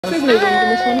Today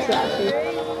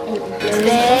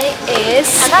is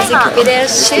music video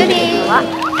shooting.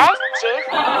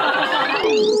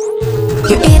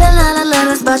 You eat a lot of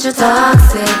lettuce, but you're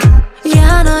toxic. Yeah,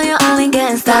 I know you're only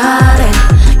getting started.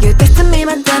 You texting me,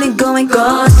 but then you're going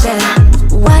ghosted.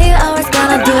 Why you always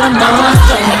gotta do the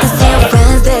most? I can see your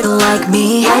friends, they don't like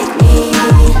me.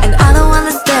 And I don't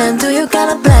understand, do you got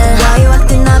a plan? Why you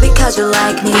acting up because you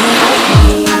like me?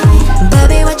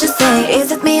 Baby, what you say,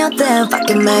 is it me or them?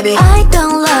 Fucking maybe I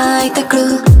don't like the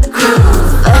crew.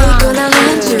 Very good, I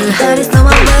let you. That is not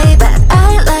my way, but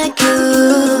I like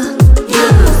you.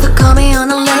 So call me on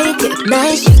a late tip.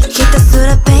 Night shift, keep the suit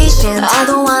of patience. I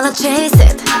don't wanna chase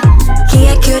it.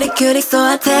 Here, cutie, so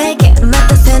I take it.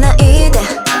 맞다 세나 이대.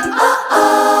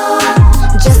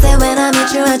 Just say when I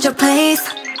meet you at your place.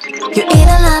 You eat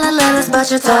a lot of lettuce, but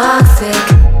you're toxic.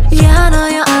 Yeah, I know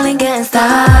you're only getting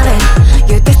started.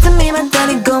 You texting me, but then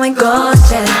you're going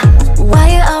ghosted. Why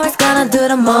you always gotta do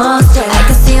the most? I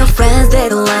can see your friends, they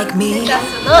don't like me. クラス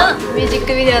のミュージック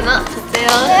ビデオの撮影を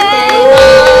してい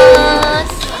ま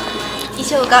す。衣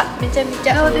装がめちゃめち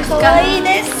ゃ可愛い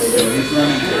です。い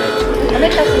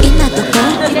んなどこ？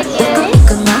どこ行く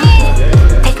の？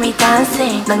 Take me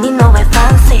dancing, 넌 you know we're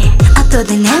fancy.後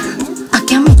でね、I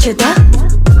can meet you there.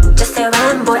 Just say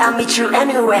when, boy, I'll meet you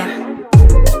anywhere.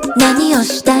 何を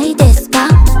したいですか？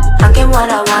 I get what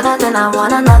I wanna, then I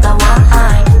want another one.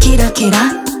 キラキラ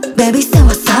Baby, say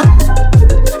what's up?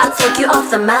 I'll take you off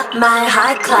the map, my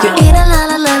high class. You eat a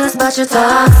lot of lettuce, but you're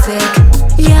toxic.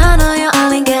 Yeah, I know you're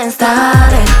only getting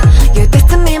started. You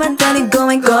texting me, but then you're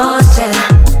going ghosted.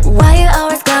 Why you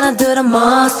always gotta do the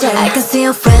most? I can see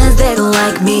your friends, they don't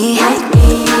like me.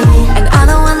 And I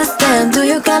don't understand, do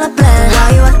you got a plan?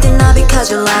 Why you acting up because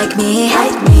you like me?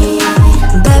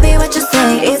 Baby, what you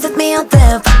say, is it me or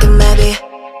them? Fucking maybe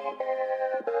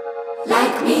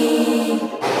like me.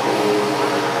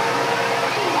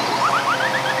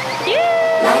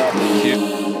 Like me.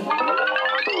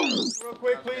 Real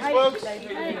quick, please, folks.